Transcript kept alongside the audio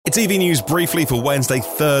It's EV News briefly for Wednesday,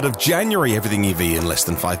 3rd of January. Everything EV in less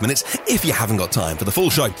than 5 minutes, if you haven't got time for the full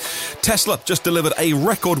show. Tesla just delivered a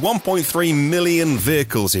record 1.3 million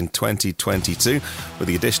vehicles in 2022, with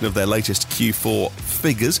the addition of their latest Q4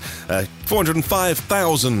 figures.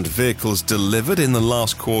 405,000 vehicles delivered in the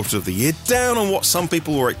last quarter of the year, down on what some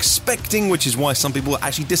people were expecting, which is why some people were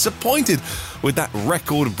actually disappointed with that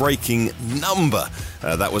record-breaking number.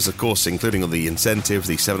 That was, of course, including all the incentives,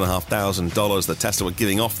 the $7,500 that Tesla were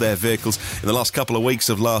giving off their vehicles in the last couple of weeks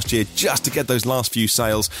of last year just to get those last few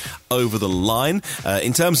sales over the line.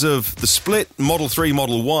 In terms of the split, Model 3,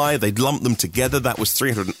 Model Y, they'd lumped them together. That was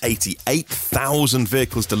 388,000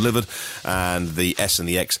 vehicles delivered, and the S and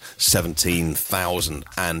the X, 17,000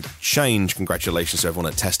 and change. Congratulations to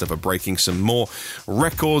everyone at Tesla for breaking some more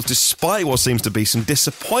records, despite what seems to be some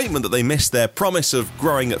disappointment that they missed their promise of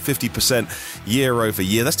growing at 50% year over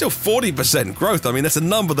year. That's still 40% growth. I mean, that's a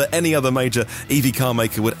number that any other major EV car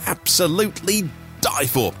maker would absolutely die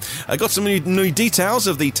for. I got some new details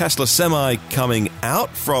of the Tesla Semi coming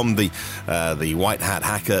out from the white hat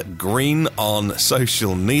hacker Green on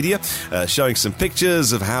social media, showing some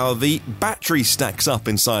pictures of how the battery stacks up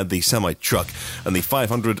inside the semi truck. And the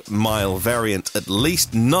 500-mile variant, at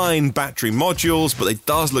least 9 battery modules, but it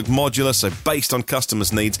does look modular, so based on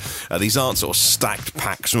customers' needs, these aren't sort of stacked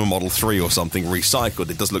packs from a Model 3 or something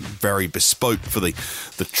recycled. It does look very bespoke for the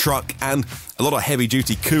truck, and a lot of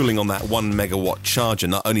heavy-duty cooling on that 1 megawatt charger,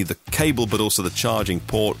 not only the cable but also the charging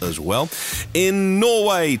port as well. In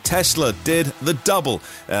Norway, Tesla did the double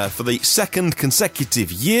for the second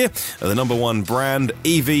consecutive year. The number one brand,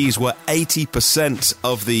 EVs were 80%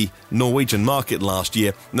 of the Norwegian market last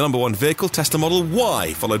year. The number one vehicle, Tesla Model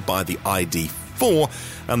Y, followed by the ID.4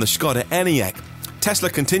 and the Skoda Enyaq.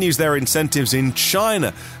 Tesla continues their incentives in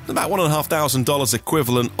China, about $1,500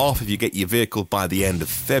 equivalent off if you get your vehicle by the end of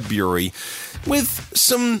February, with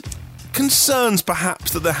some concerns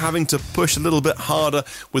perhaps that they're having to push a little bit harder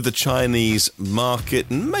with the Chinese market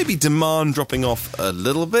and maybe demand dropping off a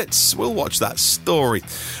little bit. We'll watch that story.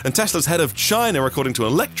 And Tesla's head of China, according to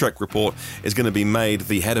an Electrek report, is going to be made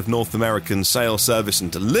the head of North American sales, service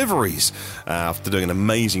and deliveries after doing an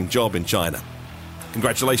amazing job in China.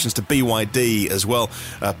 Congratulations to BYD as well,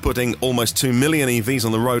 putting almost 2 million EVs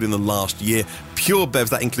on the road in the last year. Pure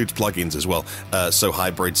BEVs, that includes plug-ins as well. So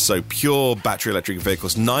hybrids, so pure battery electric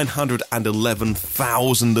vehicles,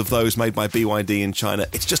 911,000 of those made by BYD in China.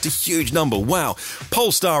 It's just a huge number. Wow.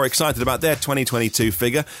 Polestar excited about their 2022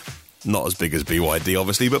 figure. Not as big as BYD,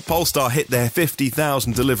 obviously, but Polestar hit their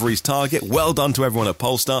 50,000 deliveries target. Well done to everyone at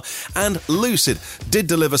Polestar. And Lucid did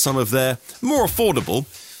deliver some of their more affordable,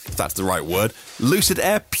 if that's the right word, Lucid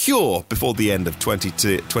Air Pure before the end of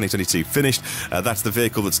 2022 finished. That's the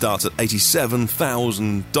vehicle that starts at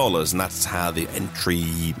 $87,000, and that's how the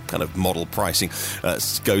entry kind of model pricing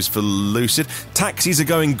goes for Lucid. Taxis are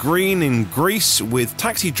going green in Greece, with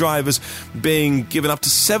taxi drivers being given up to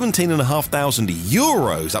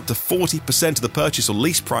 €17,500, up to 40% of the purchase or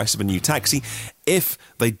lease price of a new taxi, if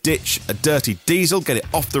they ditch a dirty diesel, get it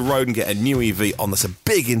off the road and get a new EV on. That's a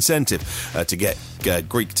big incentive to get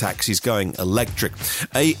Greek taxis going electric.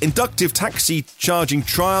 A inductive taxi charging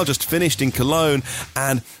trial just finished in Cologne,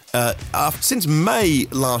 and since May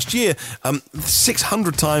last year,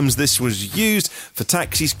 600 times this was used for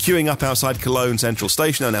taxis queuing up outside Cologne Central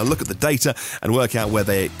Station. I'll now look at the data and work out where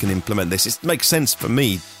they can implement this. It makes sense for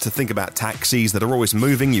me to think about taxis that are always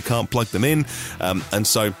moving. You can't plug them in, and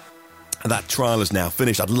so that trial is now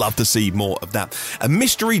finished. I'd love to see more of that. A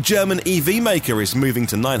mystery German EV maker is moving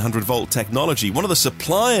to 900-volt technology. One of the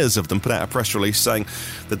suppliers of them put out a press release saying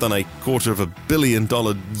they've done a $250 million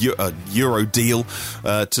euro deal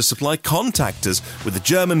to supply contactors with the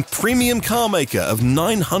German premium car maker of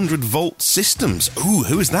 900-volt systems. Ooh,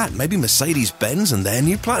 who is that? Maybe Mercedes-Benz and their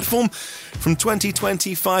new platform from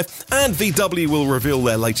 2025. And VW will reveal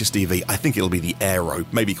their latest EV. I think it'll be the Aero,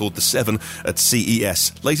 maybe called the 7 at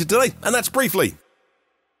CES later today. And that's briefly.